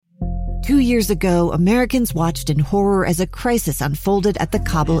2 years ago, Americans watched in horror as a crisis unfolded at the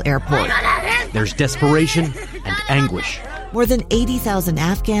Kabul airport. There's desperation and anguish. More than 80,000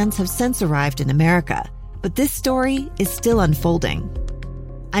 Afghans have since arrived in America, but this story is still unfolding.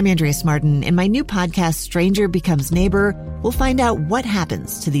 I'm Andrea Martin. In my new podcast, Stranger Becomes Neighbor, we'll find out what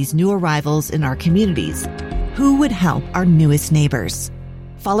happens to these new arrivals in our communities. Who would help our newest neighbors?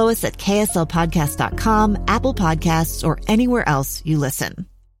 Follow us at kslpodcast.com, Apple Podcasts, or anywhere else you listen.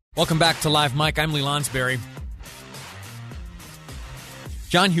 Welcome back to Live Mike. I'm Lee Lonsberry.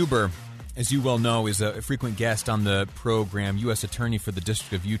 John Huber, as you well know, is a frequent guest on the program, U.S. Attorney for the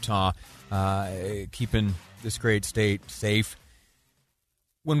District of Utah, keeping this great state safe.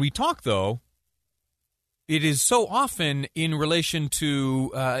 When we talk, though, it is so often in relation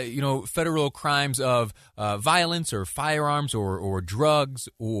to, federal crimes of violence or firearms or drugs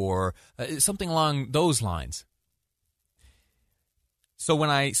or something along those lines. So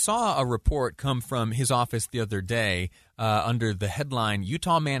when I saw a report come from his office the other day under the headline,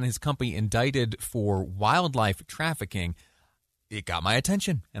 Utah man and his company indicted for wildlife trafficking, it got my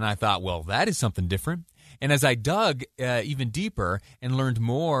attention. And I thought, well, that is something different. And as I dug even deeper and learned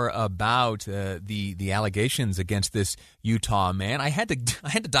more about the allegations against this Utah man, I had to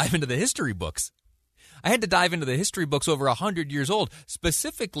dive into the history books. I had to dive into the history books over 100 years old,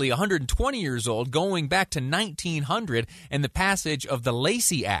 specifically 120 years old, going back to 1900 and the passage of the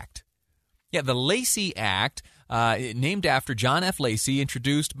Lacey Act. Yeah, the Lacey Act, named after John F. Lacey,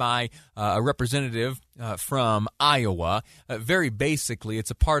 introduced by a representative from Iowa. Very basically,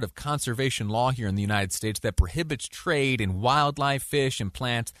 it's a part of conservation law here in the United States that prohibits trade in wildlife, fish, and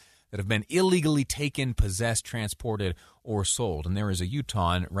plants that have been illegally taken, possessed, transported, or sold. And there is a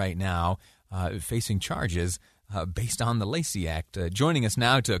Utahn right now facing charges based on the Lacey Act. Joining us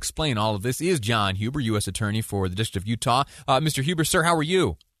now to explain all of this is John Huber, U.S. Attorney for the District of Utah. Mr. Huber, sir, how are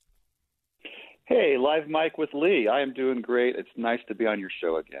you? Hey, Live Mike with Lee. I am doing great. It's nice to be on your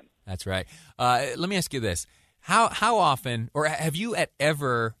show again. That's right. Let me ask you this. How often, or have you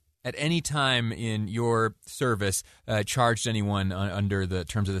ever at any time in your service charged anyone under the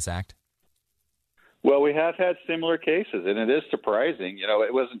terms of this act? Well, we have had similar cases, and it is surprising. You know,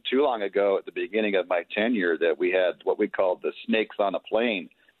 it wasn't too long ago at the beginning of my tenure that we had what we called the snakes on a plane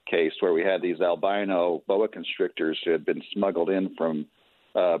case, where we had these albino boa constrictors who had been smuggled in from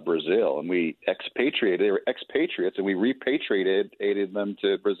Brazil, and we expatriated. They were expatriates, and we repatriated them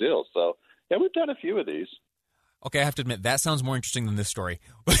to Brazil. So, yeah, we've done a few of these. Okay, I have to admit, that sounds more interesting than this story.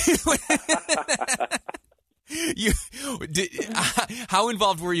 How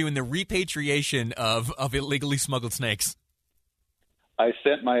involved were you in the repatriation of illegally smuggled snakes? I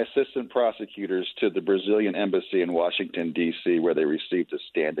sent my assistant prosecutors to the Brazilian embassy in Washington, D.C., where they received a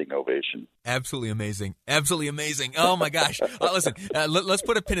standing ovation. Absolutely amazing. Absolutely amazing. Oh, my gosh. Listen, let's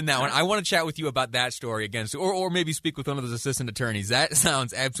put a pin in that one. I want to chat with you about that story again, or maybe speak with one of those assistant attorneys. That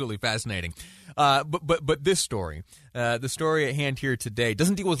sounds absolutely fascinating. But this story, the story at hand here today,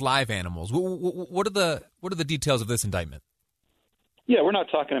 doesn't deal with live animals. What are the details of this indictment? Yeah, we're not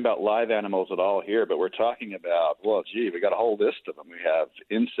talking about live animals at all here, but we're talking about, we got a whole list of them. We have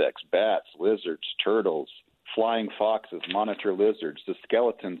insects, bats, lizards, turtles, flying foxes, monitor lizards, the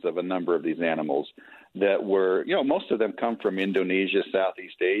skeletons of a number of these animals that were, most of them come from Indonesia,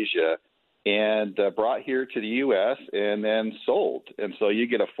 Southeast Asia, and brought here to the U.S. and then sold. And so you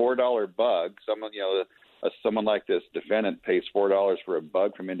get a $4 bug. Someone like this defendant pays $4 for a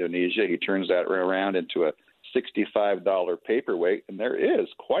bug from Indonesia. He turns that around into a $65 paperweight, and there is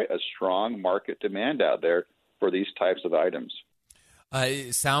quite a strong market demand out there for these types of items.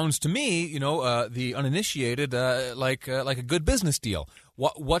 It sounds to me, the uninitiated, like a good business deal.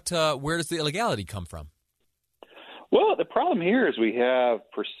 Where does the illegality come from? Well, the problem here is we have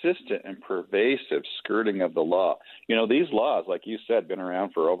persistent and pervasive skirting of the law. These laws, like you said, been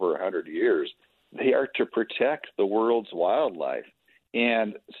around for over 100 years. They are to protect the world's wildlife.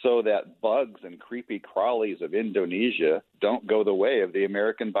 And so that bugs and creepy crawlies of Indonesia don't go the way of the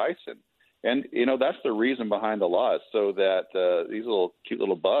American bison. And, that's the reason behind the law, is so that these cute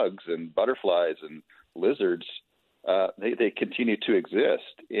little bugs and butterflies and lizards, they continue to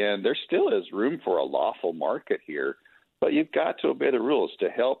exist. And there still is room for a lawful market here, but you've got to obey the rules to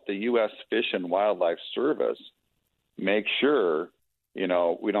help the U.S. Fish and Wildlife Service make sure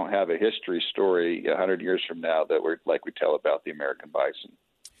we don't have a history story 100 years from now that we're like we tell about the American bison.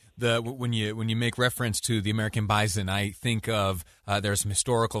 When you make reference to the American bison, I think of there are some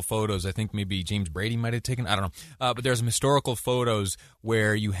historical photos. I think maybe James Brady might have taken. I don't know, but there's some historical photos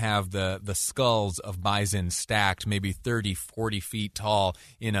where you have the skulls of bison stacked, maybe 30, 40 feet tall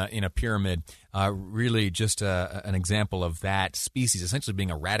in a pyramid. Really, just an example of that species essentially being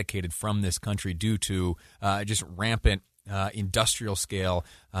eradicated from this country due to just rampant industrial scale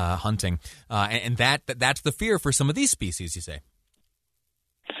hunting, and that's the fear for some of these species, you say.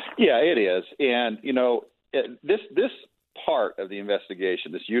 Yeah, it is. And, this part of the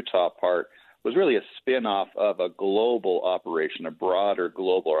investigation, this Utah part, was really a spin-off of a global operation, a broader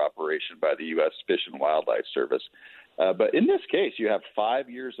global operation by the U.S. Fish and Wildlife Service. But in this case, you have 5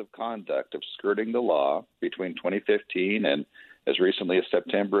 years of conduct of skirting the law between 2015 and as recently as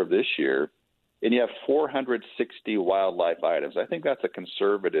September of this year, and you have 460 wildlife items. I think that's a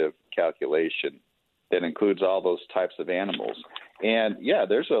conservative calculation that includes all those types of animals. And yeah,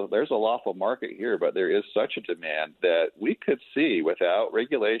 there's a lawful market here, but there is such a demand that we could see without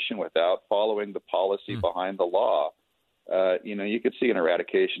regulation, without following the policy behind the law, you could see an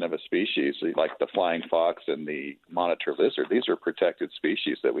eradication of a species like the flying fox and the monitor lizard. These are protected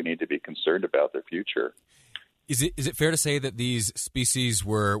species that we need to be concerned about their future. Is it fair to say that these species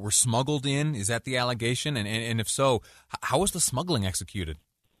were smuggled in? Is that the allegation? And if so, how was the smuggling executed?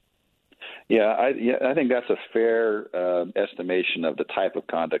 Yeah, I think that's a fair estimation of the type of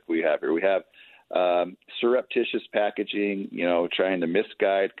conduct we have here. We have surreptitious packaging, trying to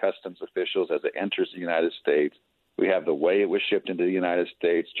misguide customs officials as it enters the United States. We have the way it was shipped into the United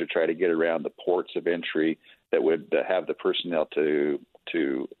States to try to get around the ports of entry that would have the personnel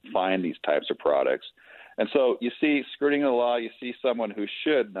to find these types of products. And so you see skirting the law, you see someone who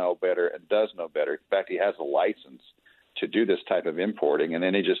should know better and does know better. In fact, he has a license to do this type of importing, and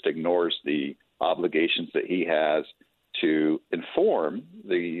then he just ignores the obligations that he has to inform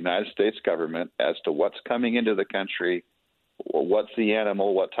the United States government as to what's coming into the country, what's the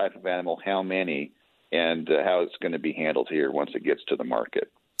animal, what type of animal, how many, and how it's going to be handled here once it gets to the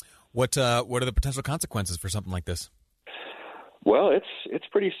market. What are the potential consequences for something like this? Well, it's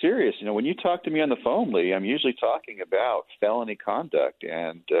pretty serious. When you talk to me on the phone, Lee, I'm usually talking about felony conduct,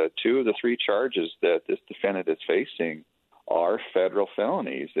 and 2 of the 3 charges that this defendant is facing are federal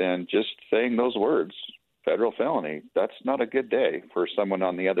felonies. And just saying those words, federal felony, that's not a good day for someone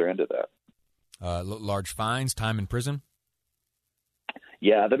on the other end of that. Large fines, time in prison?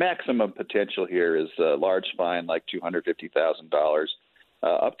 Yeah, the maximum potential here is a large fine like $250,000.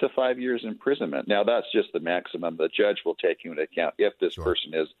 Up to 5 years imprisonment. Now, that's just the maximum. The judge will take into account if this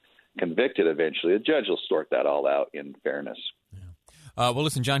person is convicted eventually. The judge will sort that all out in fairness. Yeah. Well,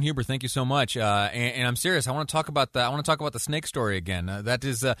 listen, John Huber, thank you so much. And I'm serious. I want to talk about the snake story again. That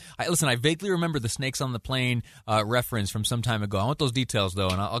is, I vaguely remember the snakes on the plane reference from some time ago. I want those details though,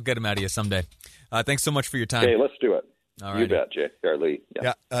 and I'll get them out of you someday. Thanks so much for your time. Hey, let's do it. All right. You bet, Jay. Lee.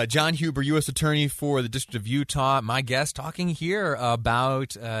 Yeah. John Huber, U.S. Attorney for the District of Utah, my guest, talking here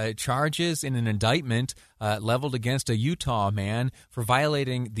about charges in an indictment leveled against a Utah man for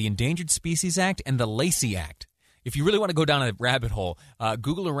violating the Endangered Species Act and the Lacey Act. If you really want to go down a rabbit hole,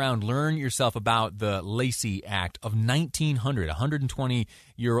 Google around, learn yourself about the Lacey Act of 1900, a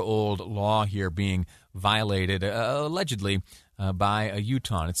 120-year-old law here being violated, allegedly, by a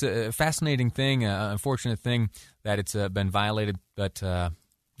Utah. It's a fascinating thing, unfortunate thing that it's been violated, but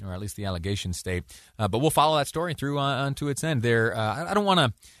or at least the allegations state. But we'll follow that story through onto its end. There, I don't want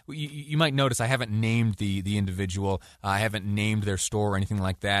to. You might notice I haven't named the individual. I haven't named their store or anything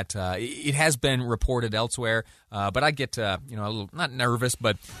like that. It has been reported elsewhere, but I get a little not nervous,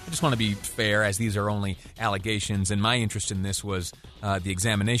 but I just want to be fair, as these are only allegations. And my interest in this was the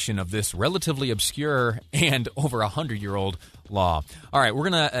examination of this relatively obscure and over 100-year-old law. All right, we're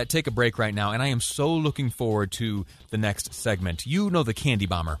going to take a break right now, and I am so looking forward to the next segment. You know the Candy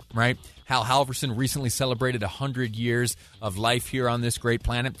Bomber, right? Hal Halverson recently celebrated 100 years of life here on this great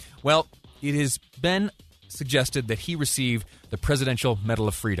planet. Well, it has been suggested that he receive the Presidential Medal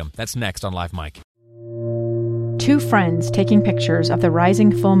of Freedom. That's next on Live Mike. 2 friends taking pictures of the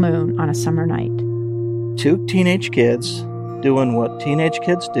rising full moon on a summer night. 2 teenage kids doing what teenage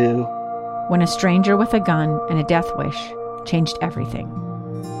kids do. When a stranger with a gun and a death wish changed everything.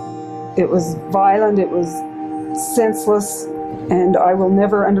 It was violent, it was senseless, and I will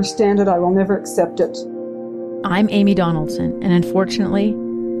never understand it, I will never accept it. I'm Amy Donaldson, and unfortunately,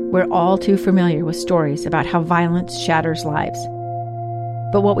 we're all too familiar with stories about how violence shatters lives.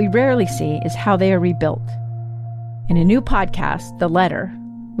 But what we rarely see is how they are rebuilt. In a new podcast, The Letter,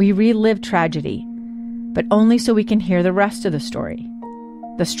 we relive tragedy, but only so we can hear the rest of the story.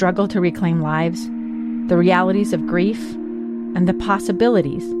 The struggle to reclaim lives, the realities of grief, and the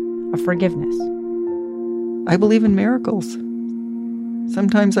possibilities of forgiveness. I believe in miracles.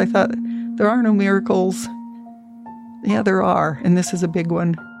 Sometimes I thought, there are no miracles. Yeah, there are, and this is a big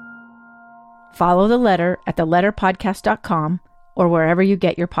one. Follow The Letter at theletterpodcast.com or wherever you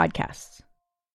get your podcasts.